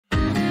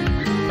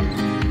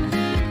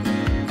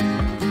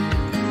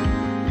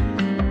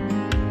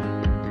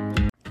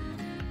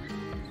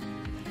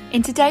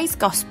In today's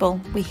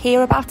Gospel, we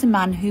hear about a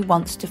man who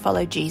wants to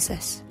follow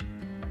Jesus.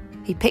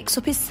 He picks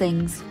up his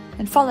things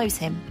and follows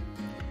him.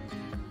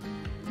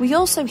 We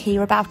also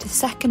hear about a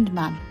second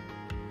man.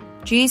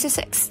 Jesus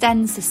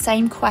extends the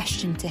same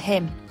question to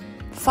him,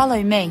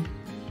 "Follow me."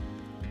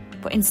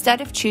 But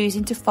instead of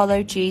choosing to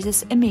follow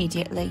Jesus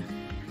immediately,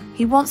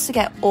 he wants to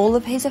get all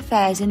of his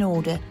affairs in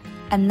order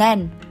and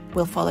then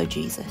will follow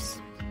Jesus.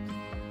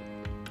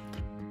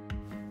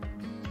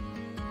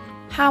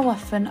 How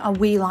often are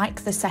we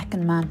like the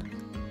second man?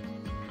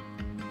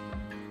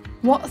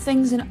 What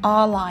things in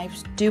our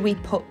lives do we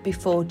put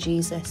before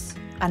Jesus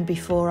and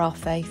before our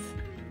faith?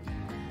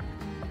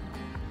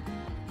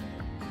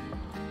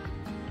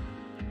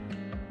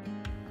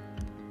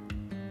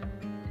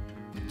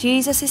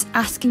 Jesus is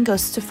asking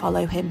us to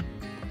follow him,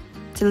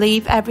 to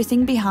leave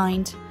everything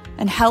behind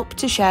and help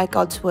to share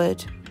God's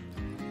word.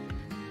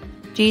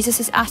 Jesus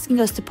is asking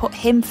us to put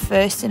him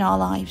first in our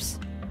lives,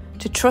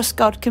 to trust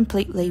God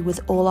completely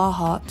with all our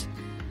heart.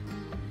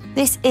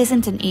 This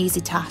isn't an easy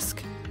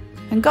task,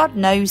 and God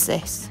knows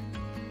this.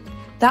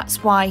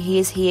 That's why he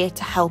is here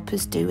to help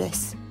us do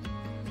this.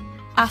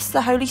 Ask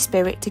the Holy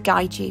Spirit to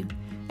guide you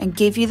and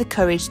give you the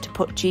courage to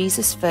put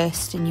Jesus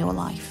first in your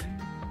life.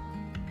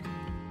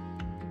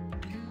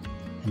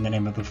 In the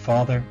name of the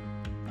Father,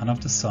 and of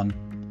the Son,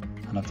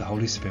 and of the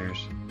Holy Spirit.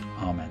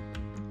 Amen.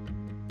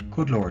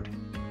 Good Lord,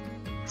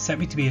 set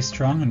me to be a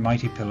strong and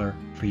mighty pillar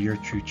for your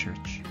true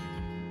church.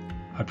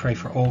 I pray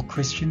for all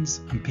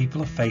Christians and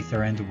people of faith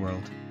around the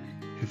world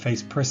who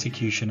face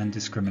persecution and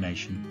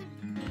discrimination.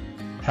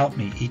 Help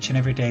me each and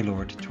every day,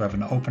 Lord, to have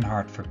an open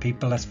heart for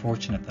people less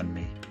fortunate than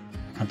me,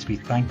 and to be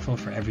thankful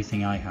for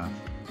everything I have.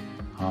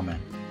 Amen.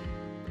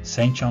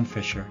 Saint John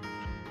Fisher,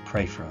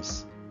 pray for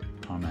us.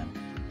 Amen.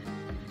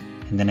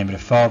 In the name of the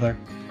Father,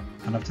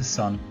 and of the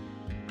Son,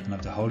 and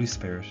of the Holy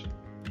Spirit.